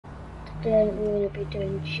Today I'm going to be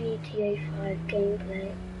doing GTA 5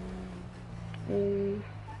 gameplay.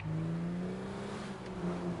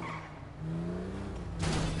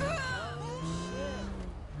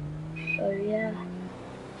 So yeah.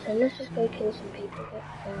 So let's just go kill some people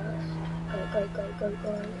first.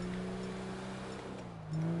 Go.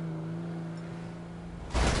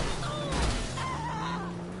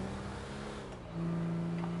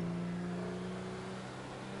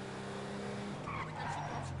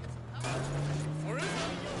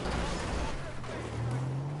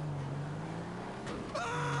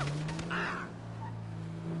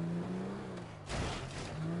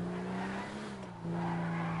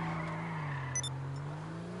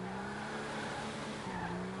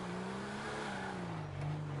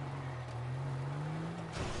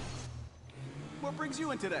 What brings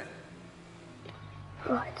you in today?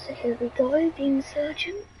 Right, so here we go, the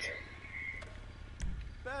insurgent.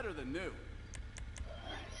 Better than new.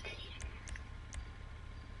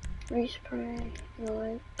 Respray,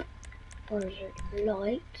 light, what is it?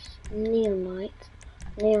 Lights, neon lights,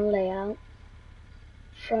 neon layout,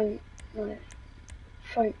 front,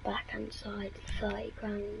 back and side, 30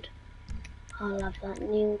 grand. I love that.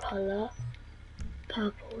 Neon colour,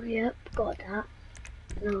 purple, yep, got that.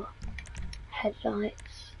 No,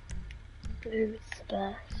 headlights, blue is the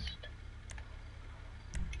best.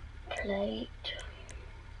 Plate.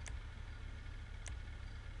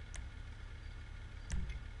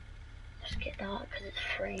 Let's get that because it's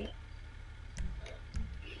free.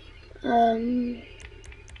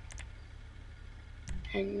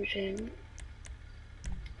 Engine.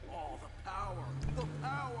 Oh, the power! The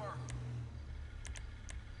power!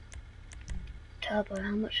 Turbo,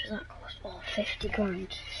 how much does that cost? Oh, 50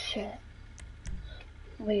 grand. Shit.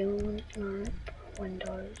 Wheels, no.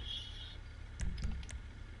 Windows.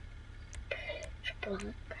 Pitch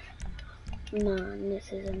black. Man,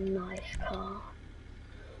 this is a nice car.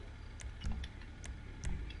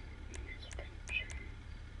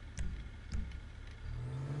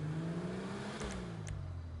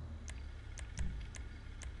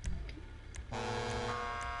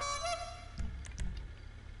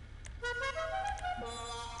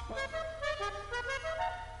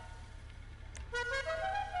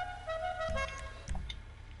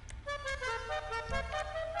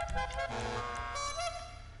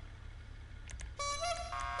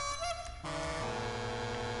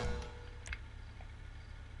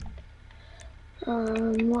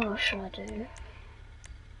 What else should I do?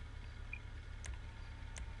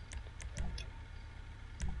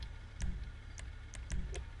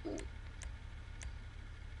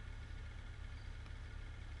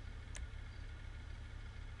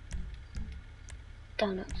 That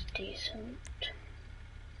looks decent.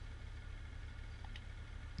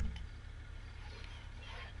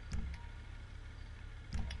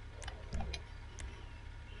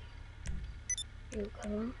 Blue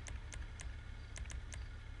colour.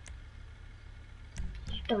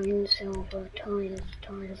 Stone silver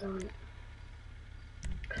tires on.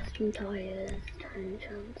 Custom tires, 10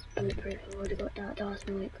 chance, bulletproof, I've already got that,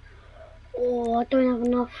 Darsnoik. Oh, I don't have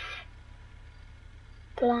enough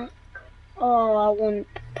black. Oh, I want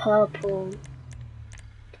purple.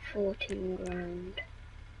 14 grand.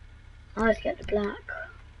 Let's get the black.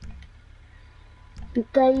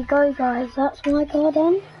 There you go guys, that's my car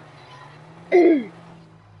done.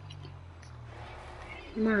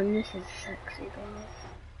 Man, this is sexy guys.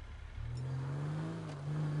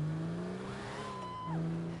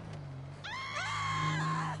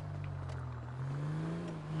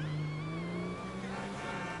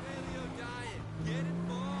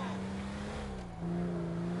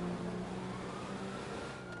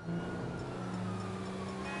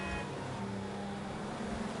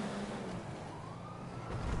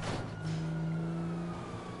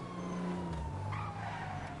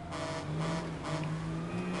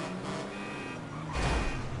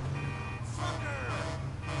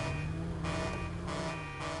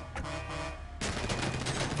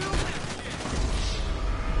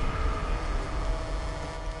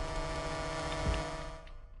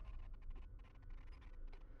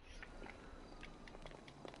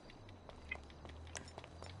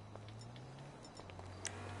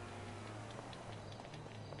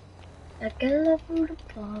 I get a level to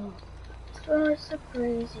fall. So so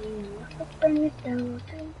crazy. I'll bring it down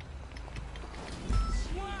to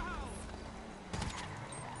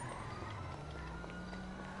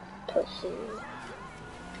pussy.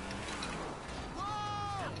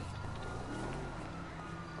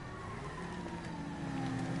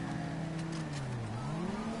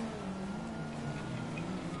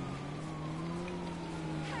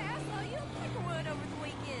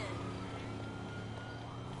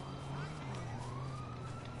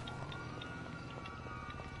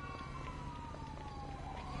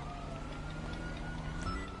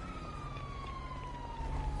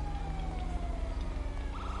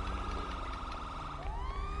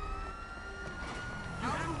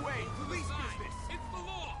 police business. It's the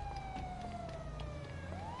law.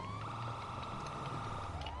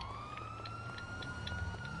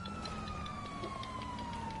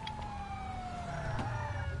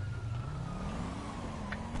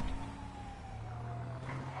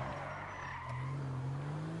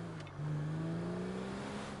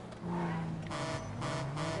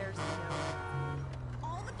 There's no.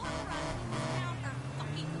 All the paparazzi in this town are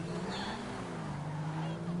fucking lame.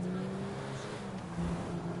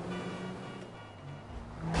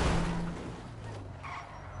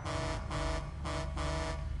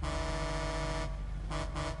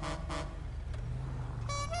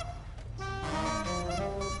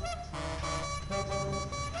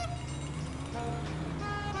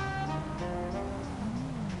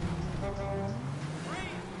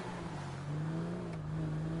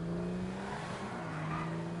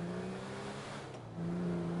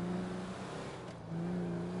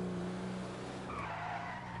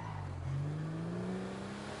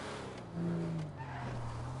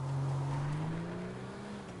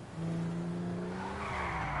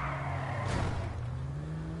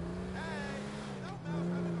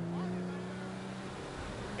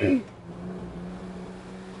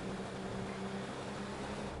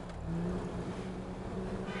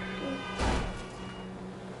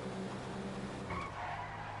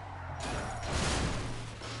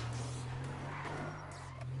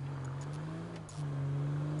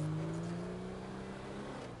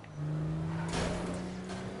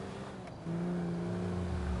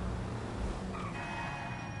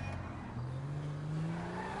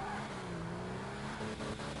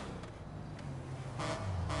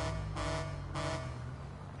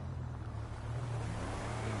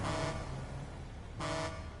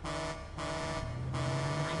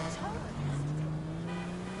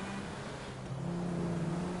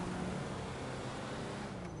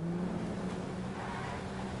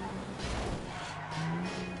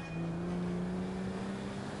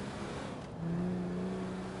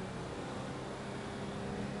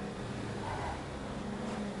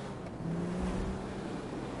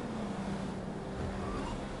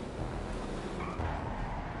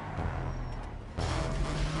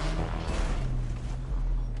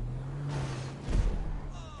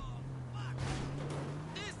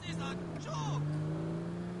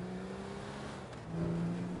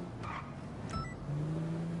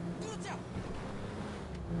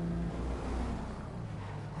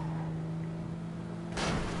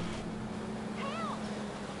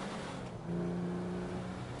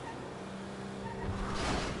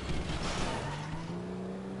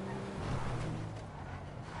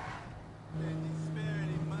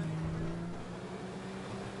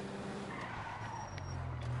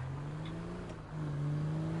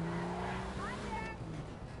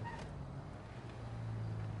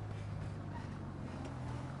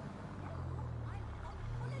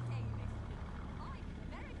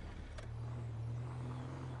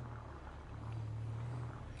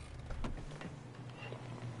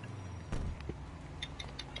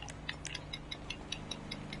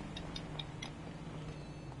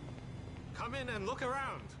 Come in and look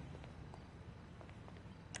around.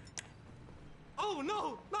 Oh,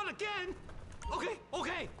 no! Not again! Okay,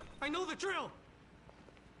 okay! I know the drill!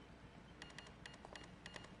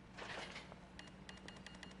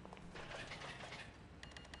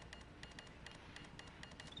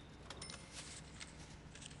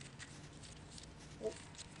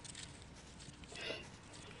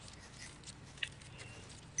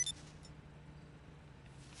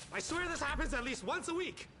 I swear this happens at least once a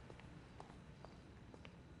week!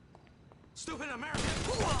 Stupid American!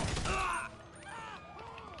 Ah!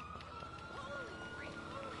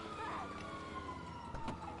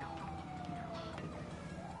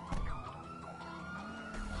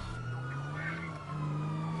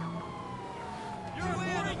 You're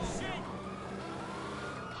wearing shit!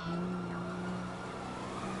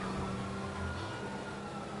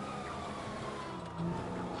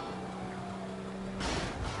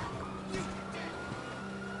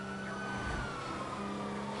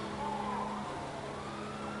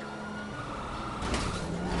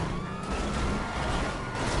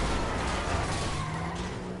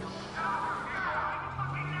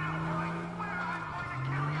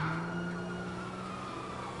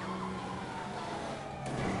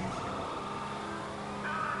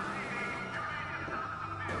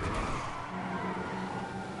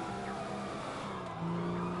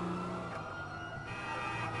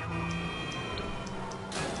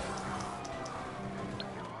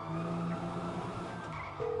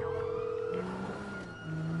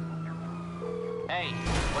 Hey,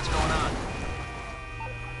 what's going on?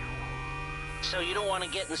 So you don't want to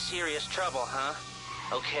get in serious trouble, huh?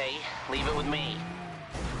 Okay, leave it with me.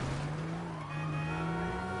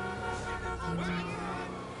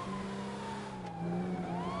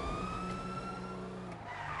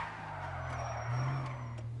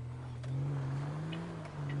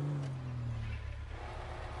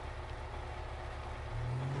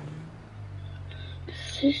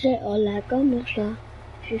 Si c'est hola comme ça,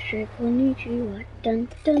 si c'est konnichiwa, dun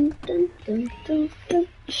dun dun dun dun dun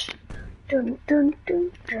dun dun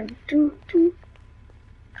dun dun dun dun.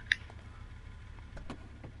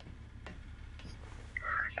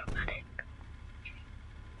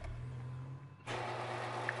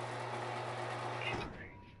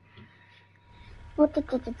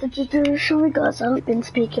 Sorry guys, I haven't been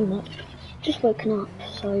speaking much. Just woken up,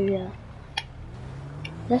 so yeah.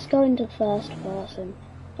 Let's go into first person.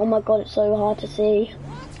 Oh my god, it's so hard to see.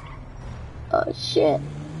 Oh shit.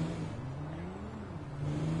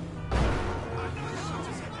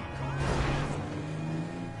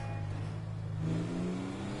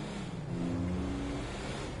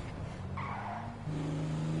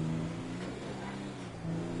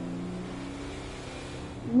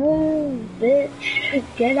 Move, bitch.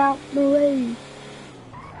 Get out the way.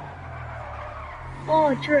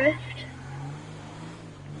 Oh, drift.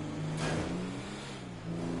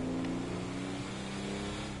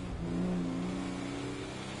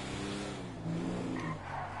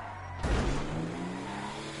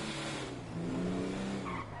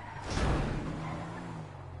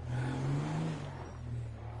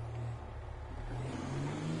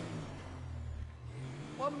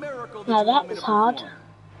 What miracle did Now you that want me was to hard. perform?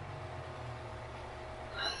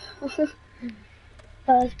 First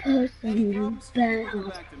Hey, person, Grumps, very bring it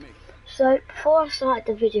hard. back to me. So, before I started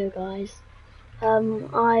the video, guys,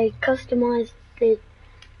 I customized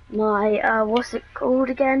my, what's it called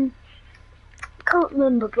again? Can't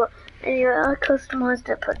remember, but anyway, I customized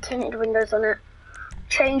it, put tinted windows on it,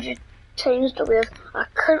 changed the wheels. I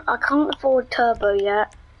can't afford turbo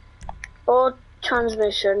yet, or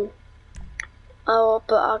transmission. Oh,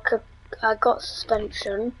 but I got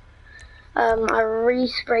suspension. I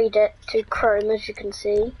resprayed it to chrome, as you can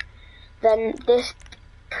see. Then this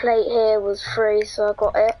plate here was free, so I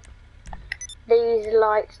got it. These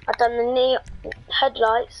lights, I done the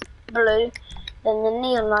headlights, blue. Then the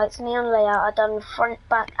neon lights, neon layout, I done front,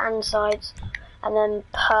 back and sides. And then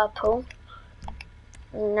purple.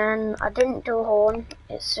 And then I didn't do a horn,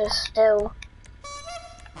 it's just still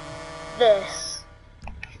this.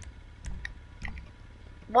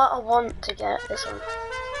 What I want to get, this one.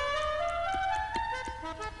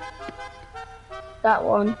 That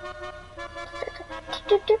one.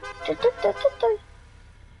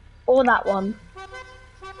 Or that one.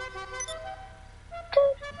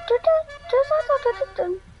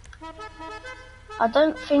 I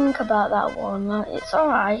don't think about that one. It's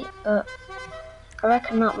alright, but I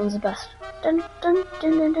reckon that one's the best.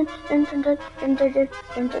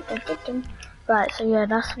 Right, so yeah,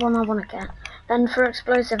 that's the one I want to get. Then for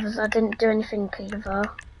explosives, I didn't do anything either.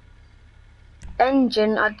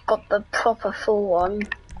 Engine, I got the proper full one.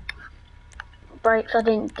 Brakes, I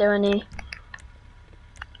didn't do any.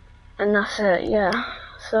 And that's it, yeah.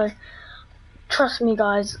 So, trust me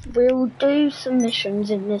guys, we'll do some missions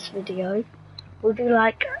in this video. We'll do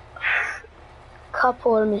like a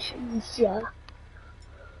couple of missions, yeah.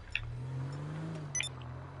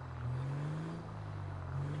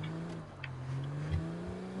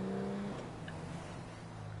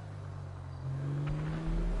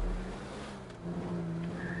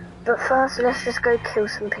 But first, let's just go kill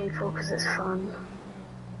some people because it's fun.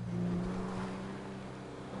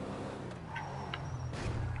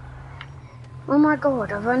 Oh my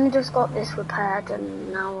god, I've only just got this repaired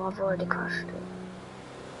and now I've already crashed it.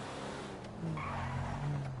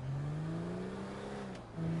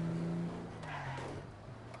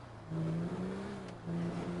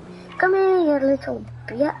 Come here, you little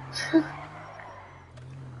bitch.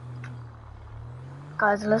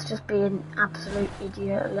 Guys, let's just be an absolute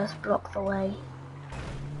idiot. Let's block the way.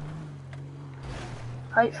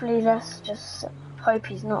 Hopefully, let's just hope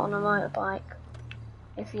he's not on a motorbike.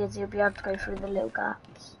 If he is, he'll be able to go through the little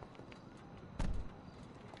gaps.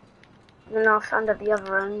 And then I'll stand at the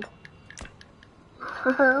other end.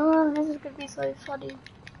 Oh, this is going to be so funny.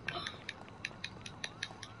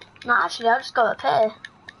 No, actually, I'll just go up here.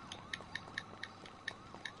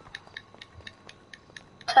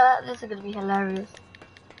 This is going to be hilarious.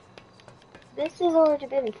 This has already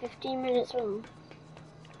been 15 minutes long.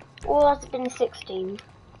 Or has it been 16?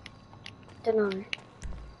 Dunno.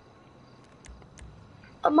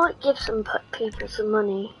 I might give some people some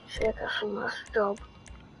money. See if I get from last job.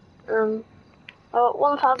 I got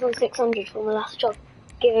 1,600 for my last job.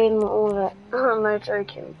 Give him all of it. I'm not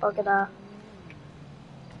joking, bugger that.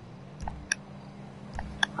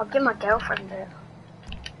 I'll give my girlfriend it.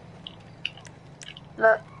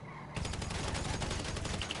 Look.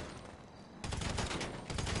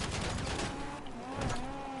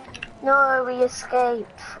 No, we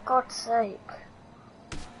escaped, for God's sake.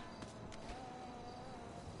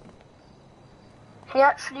 He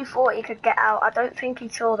actually thought he could get out. I don't think he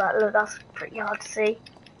saw that. Look, that's pretty hard to see.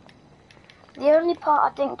 The only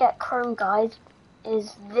part I didn't get chrome, guys,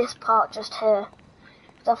 is this part just here.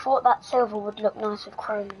 Because I thought that silver would look nice with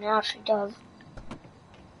chrome, and it actually does.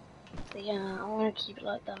 But yeah, I'm going to keep it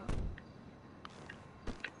like that.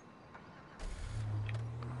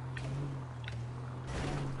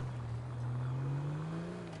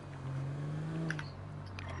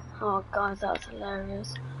 Oh guys, that was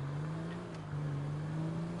hilarious.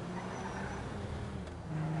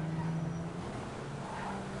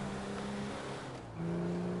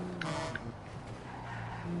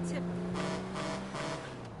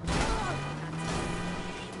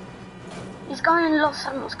 He's going in Los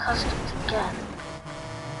Santos Customs again.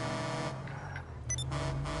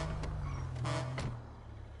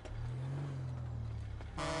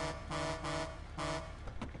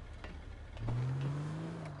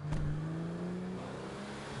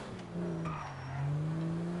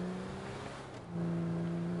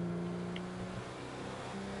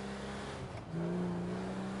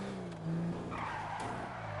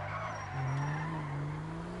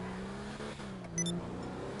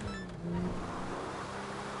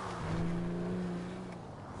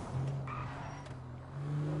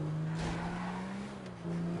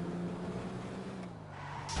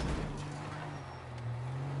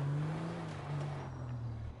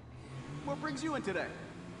 What brings you in today?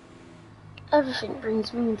 Everything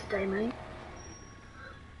brings me in today, mate.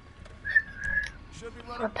 Should be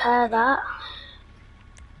running. Repair that.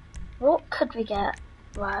 What could we get?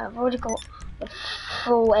 Right, I've already got the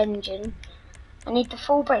full engine. I need the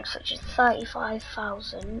full brakes, which is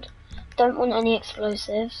 35,000. Don't want any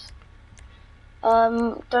explosives.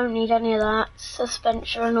 Don't need any of that.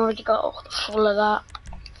 Suspension, already got full of that.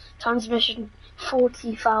 Transmission,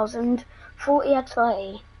 40,000. 40 at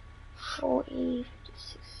 30. 40,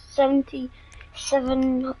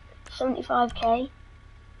 77, 75k.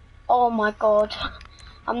 Oh my god.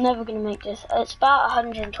 I'm never gonna make this. It's about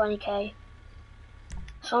 120k.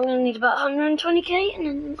 So I'm gonna need about 120k and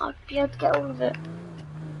then I'll be able to get all of it.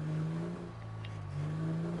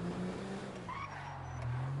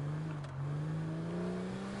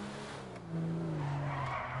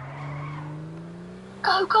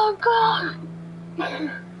 Go, go, go!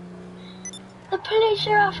 The police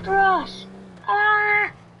are after us!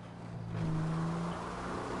 Ah!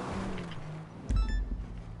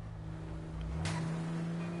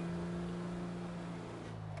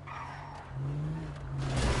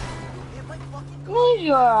 Move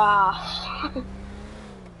your ass!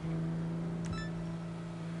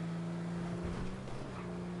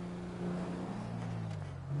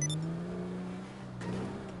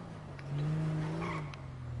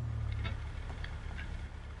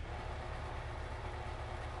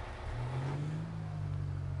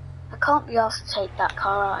 I can't be asked to take that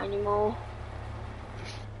car out anymore.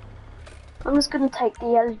 I'm just gonna take the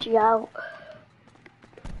LG out.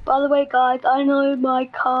 By the way, guys, I know my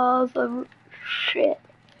cars are shit.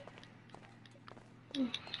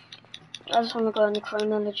 I just want to go in the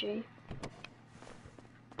chronology.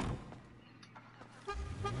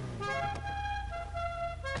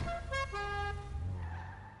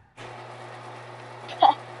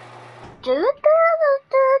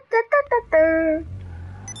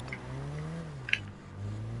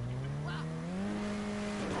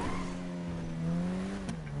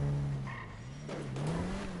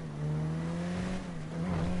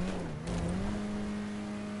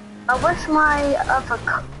 I wish my other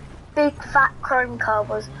big fat chrome car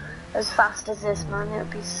was as fast as this, man. It would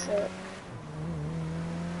be sick.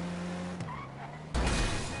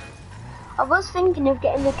 I was thinking of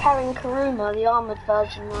getting the Karen Kuruma, the armoured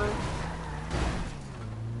version though.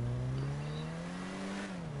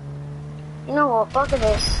 You know what, bugger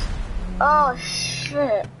this. Oh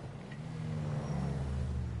shit.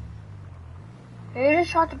 Who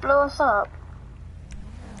just tried to blow us up?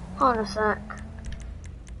 Hold on a sec.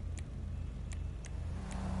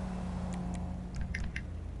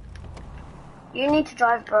 You need to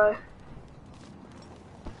drive, bro.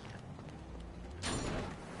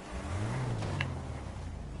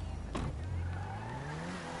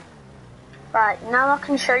 Right, now I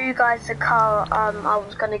can show you guys the car I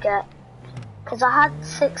was gonna get. Cause I had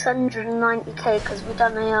 690k because we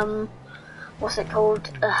done a what's it called?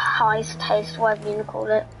 A heist, taste, whatever you want to call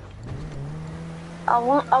it.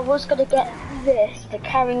 I was gonna get this, the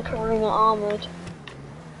Karen Corona Armoured.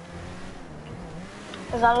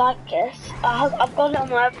 Because I like this. I've got it on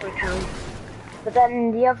my other account. But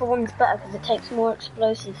then the other one's better because it takes more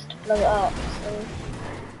explosives to blow it up. So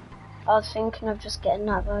I was thinking of just getting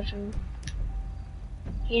that version.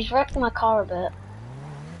 He's wrecked my car a bit.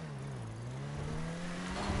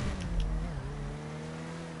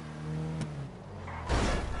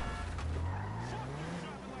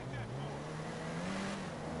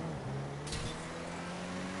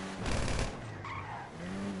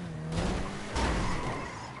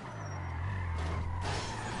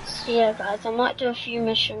 So yeah guys, I might do a few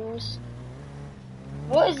missions.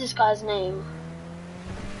 What is this guy's name?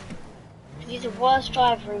 He's the worst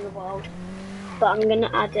driver in the world. But I'm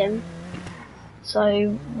gonna add him.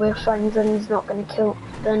 So we're friends and he's not gonna kill,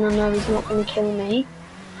 then I know he's not gonna kill me.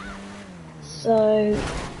 So,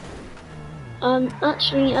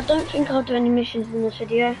 actually I don't think I'll do any missions in this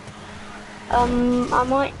video. I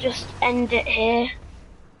might just end it here.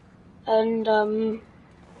 And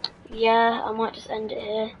yeah, I might just end it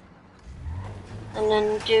here. And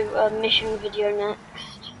then do a mission video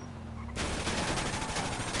next.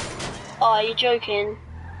 Oh, are you joking?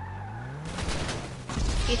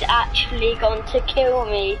 He's actually gone to kill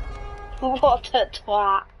me. What a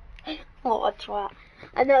twat. What a twat.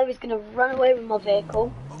 I know he's gonna run away with my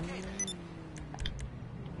vehicle.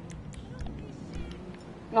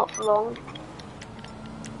 Not for long.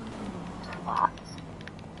 Twat.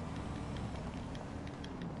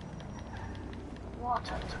 What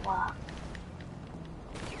a twat.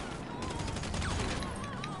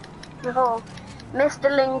 Oh, Mr.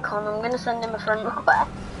 Lincoln, I'm gonna send him a friend request.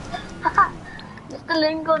 Mr.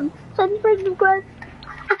 Lincoln, send friend request.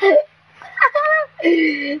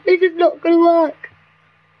 This is not gonna work.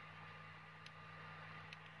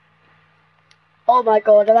 Oh my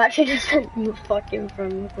god, I've actually just sent him a fucking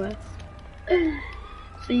friend request.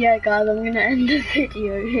 So yeah guys, I'm gonna end the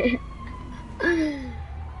video here.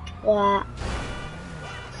 Wow.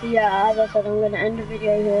 So yeah, as I said, I'm gonna end the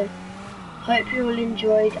video here. Hope you all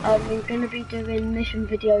enjoyed. I'm gonna be doing mission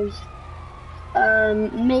videos.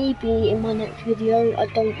 Maybe in my next video, I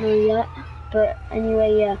don't know yet. But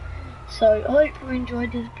anyway, yeah. So hope you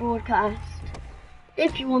enjoyed this broadcast.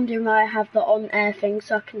 If you're wondering why I have the on-air thing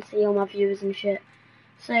so I can see all my viewers and shit.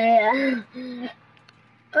 So yeah.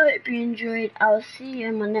 Hope you enjoyed. I'll see you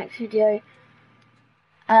in my next video.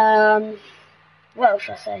 What else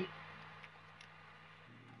should I say?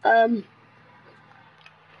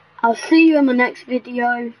 I'll see you in my next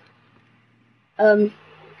video. And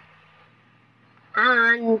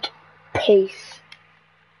peace.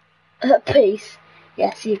 Peace.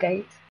 Yeah, see you guys.